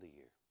died within the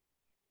year.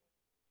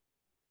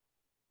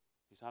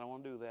 He said, I don't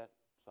want to do that,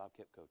 so I've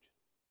kept coaching.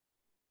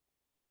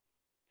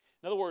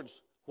 In other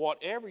words,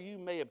 whatever you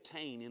may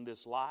obtain in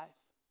this life,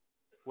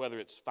 whether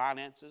it's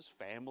finances,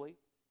 family,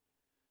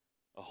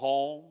 a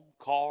home,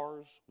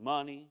 cars,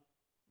 money,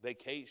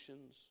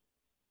 vacations,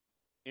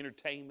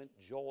 entertainment,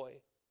 joy,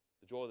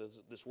 the joy that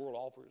this world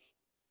offers,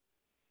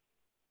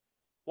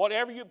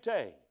 whatever you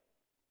obtain,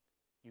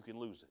 you can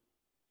lose it.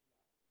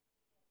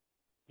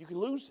 You can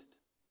lose it.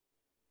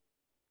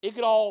 It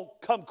could all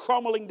come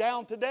crumbling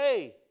down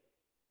today.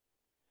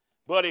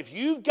 But if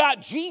you've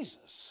got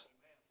Jesus,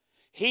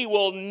 He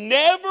will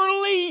never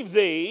leave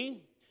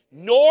thee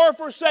nor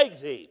forsake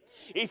thee.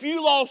 If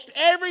you lost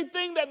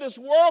everything that this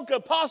world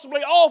could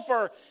possibly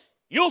offer,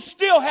 you'll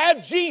still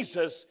have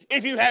Jesus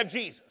if you have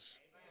Jesus.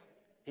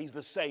 He's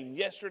the same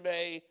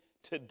yesterday,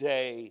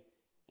 today,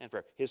 and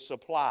forever. His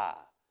supply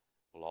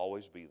will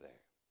always be there.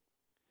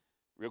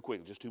 Real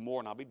quick, just two more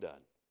and I'll be done.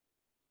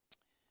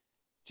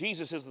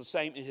 Jesus is the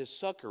same in His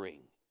succoring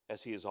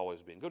as He has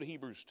always been. Go to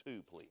Hebrews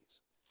 2,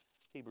 please.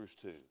 Hebrews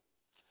 2.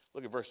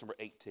 Look at verse number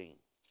 18.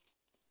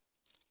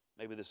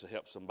 Maybe this will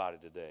help somebody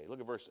today. Look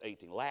at verse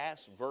 18.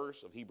 Last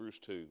verse of Hebrews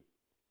 2.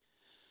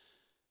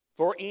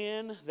 For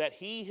in that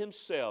He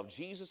Himself,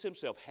 Jesus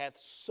Himself, hath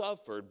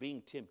suffered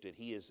being tempted,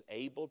 He is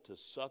able to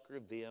succor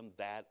them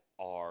that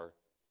are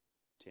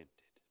tempted.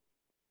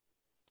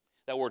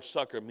 That word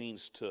succor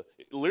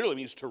literally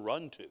means to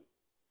run to.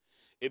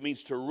 It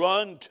means to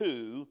run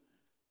to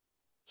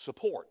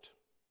support.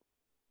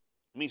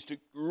 It means to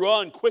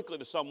run quickly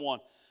to someone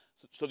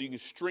so that you can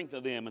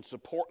strengthen them and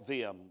support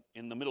them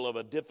in the middle of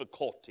a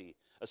difficulty,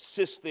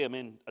 assist them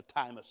in a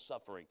time of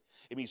suffering.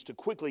 It means to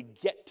quickly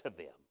get to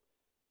them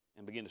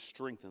and begin to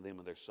strengthen them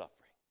in their suffering.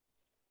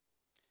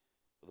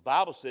 The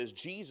Bible says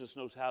Jesus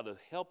knows how to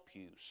help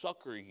you,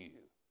 succor you,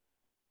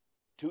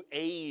 to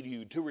aid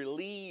you, to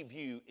relieve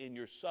you in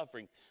your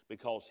suffering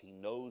because He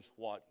knows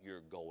what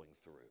you're going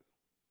through.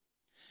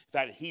 In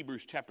fact, in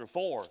Hebrews chapter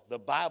 4, the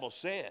Bible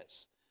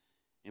says,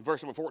 in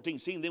verse number 14,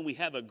 seeing then we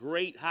have a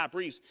great high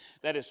priest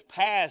that is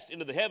passed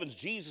into the heavens,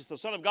 Jesus the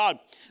Son of God,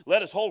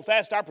 let us hold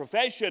fast our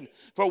profession,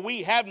 for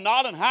we have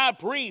not an high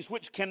priest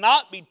which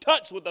cannot be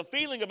touched with the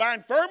feeling of our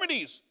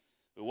infirmities,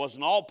 who was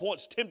in all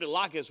points tempted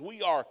like as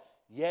we are,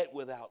 yet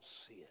without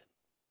sin.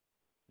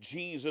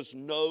 Jesus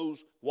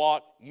knows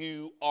what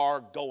you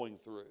are going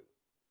through.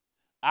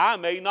 I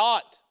may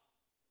not.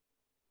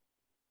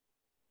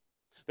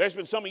 There's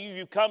been some of you,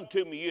 you've come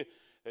to me,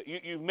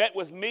 you've met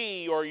with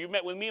me, or you've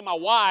met with me and my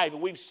wife,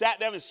 and we've sat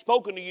down and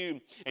spoken to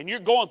you, and you're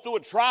going through a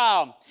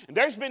trial. And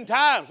there's been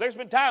times,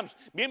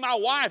 me and my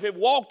wife have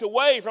walked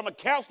away from a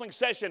counseling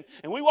session,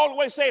 and we walked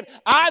away saying,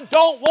 I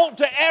don't want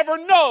to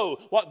ever know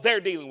what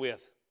they're dealing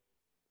with.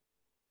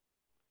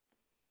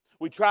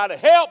 We try to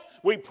help,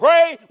 we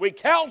pray, we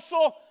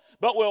counsel,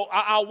 but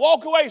I'll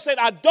walk away saying,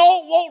 I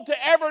don't want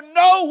to ever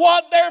know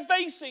what they're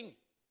facing.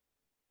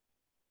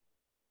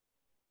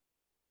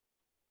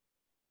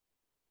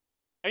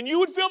 And you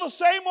would feel the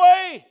same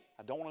way.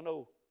 I don't want to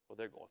know what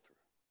they're going through.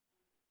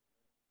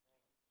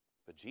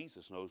 But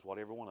Jesus knows what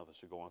every one of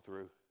us are going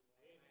through.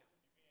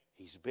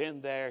 He's been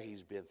there.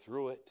 He's been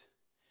through it.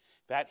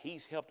 In fact,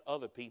 He's helped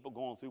other people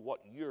going through what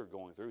you're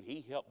going through.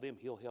 He helped them.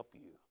 He'll help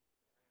you.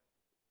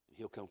 And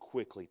He'll come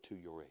quickly to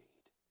your aid.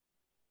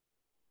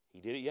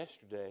 He did it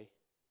yesterday.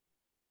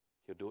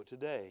 He'll do it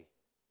today.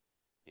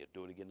 He'll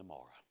do it again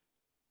tomorrow.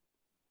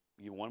 I'll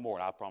give you one more,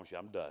 and I promise you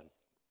I'm done.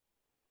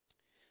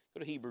 Go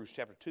to Hebrews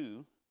chapter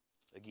 2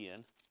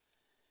 again.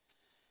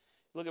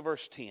 Look at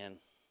verse 10.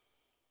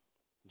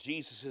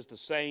 Jesus is the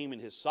same in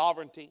His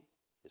sovereignty,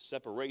 His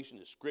separation,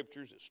 His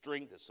scriptures, His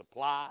strength, His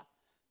supply,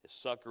 His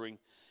succoring.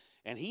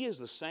 And He is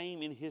the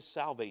same in His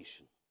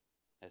salvation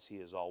as He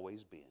has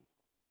always been.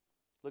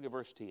 Look at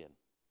verse 10.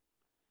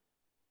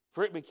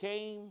 For it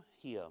became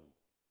Him,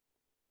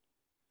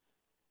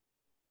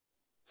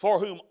 for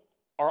whom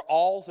are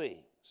all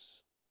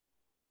things,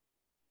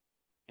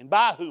 and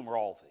by whom are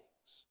all things,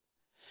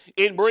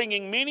 in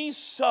bringing many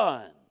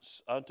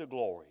sons unto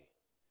glory,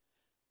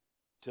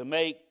 to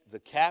make the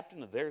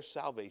captain of their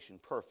salvation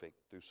perfect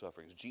through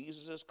sufferings.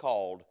 Jesus is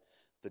called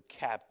the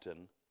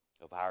captain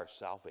of our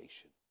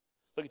salvation.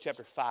 Look at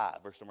chapter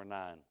 5, verse number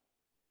 9.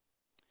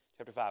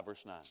 Chapter 5,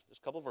 verse 9.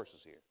 Just a couple of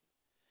verses here.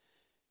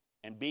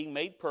 And being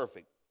made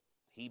perfect,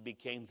 He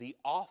became the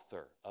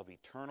author of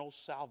eternal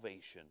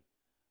salvation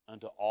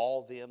unto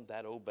all them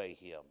that obey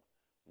Him.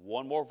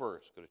 One more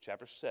verse. Go to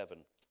chapter 7.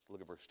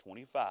 Look at verse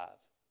 25.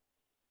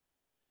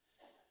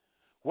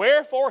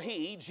 Wherefore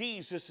He,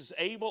 Jesus, is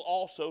able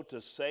also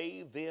to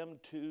save them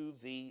to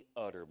the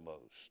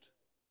uttermost,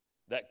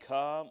 that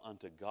come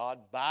unto God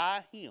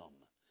by Him,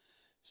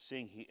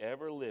 seeing He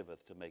ever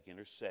liveth to make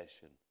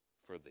intercession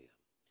for them.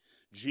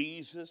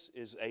 Jesus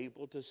is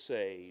able to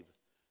save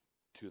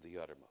to the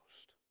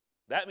uttermost.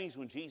 That means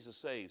when Jesus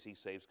saves, He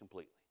saves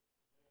completely.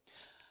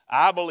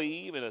 I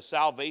believe in a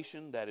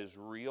salvation that is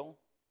real,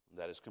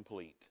 that is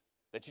complete,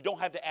 that you don't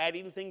have to add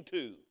anything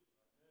to,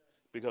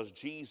 because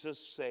Jesus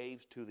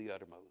saves to the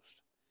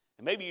uttermost.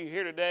 And maybe you're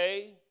here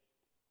today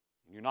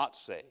and you're not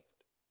saved.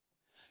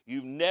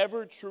 You've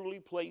never truly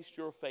placed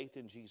your faith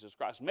in Jesus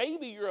Christ.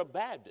 Maybe you're a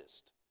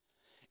Baptist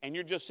and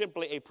you're just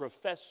simply a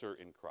professor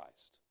in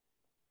Christ.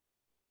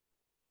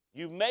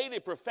 You've made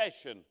a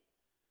profession,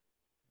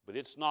 but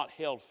it's not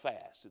held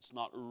fast. It's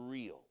not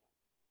real.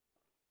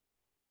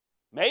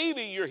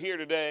 Maybe you're here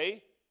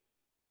today,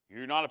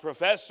 you're not a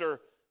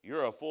professor,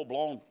 you're a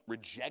full-blown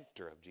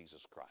rejecter of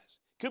Jesus Christ.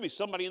 Could be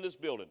somebody in this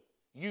building.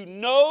 You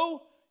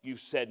know you've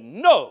said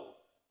no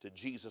to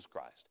Jesus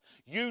Christ.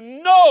 You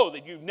know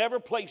that you've never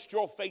placed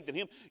your faith in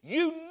Him.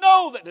 You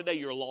know that today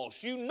you're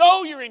lost. You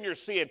know you're in your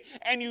sin.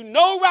 And you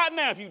know right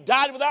now if you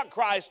died without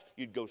Christ,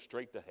 you'd go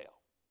straight to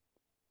hell.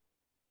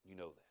 You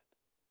know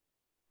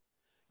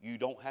that. You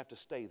don't have to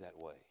stay that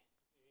way.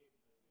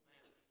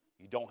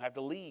 You don't have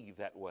to leave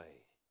that way.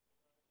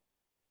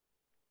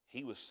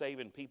 He was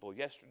saving people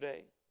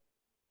yesterday.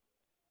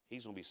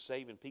 He's going to be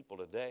saving people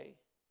today.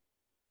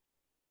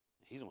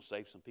 He's going to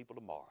save some people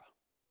tomorrow,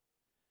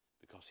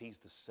 because He's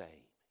the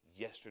same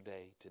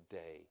yesterday,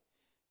 today,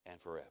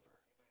 and forever.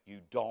 You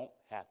don't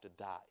have to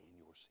die in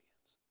your sins.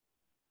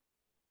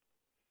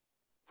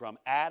 From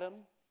Adam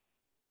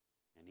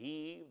and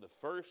Eve, the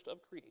first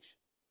of creation,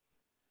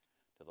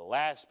 to the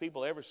last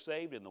people ever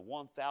saved in the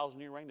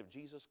 1,000-year reign of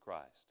Jesus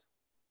Christ,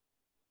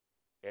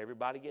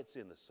 everybody gets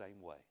in the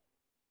same way.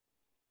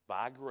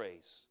 By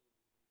grace,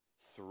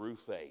 through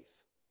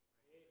faith,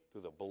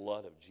 through the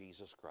blood of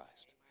Jesus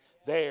Christ.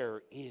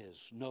 There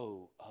is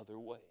no other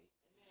way.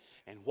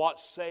 And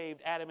what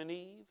saved Adam and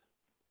Eve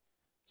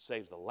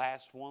saves the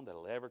last one that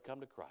will ever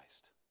come to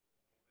Christ.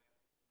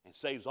 And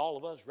saves all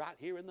of us right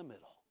here in the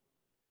middle.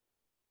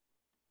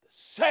 The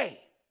same,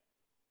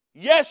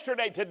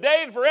 yesterday,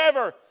 today, and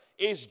forever,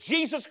 is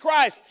Jesus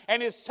Christ.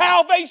 And His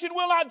salvation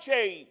will not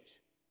change.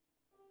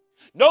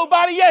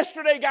 Nobody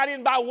yesterday got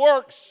in by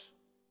works.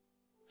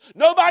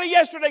 Nobody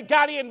yesterday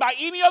got in by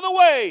any other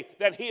way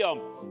than Him.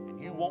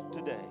 And you won't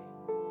today.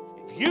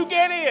 If you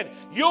get in,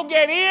 you'll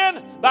get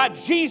in by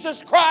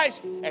Jesus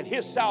Christ and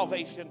His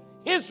salvation,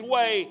 His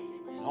way,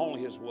 and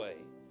only His way,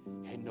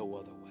 and no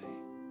other way.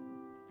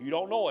 If you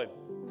don't know Him,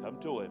 come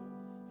to Him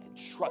and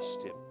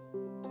trust Him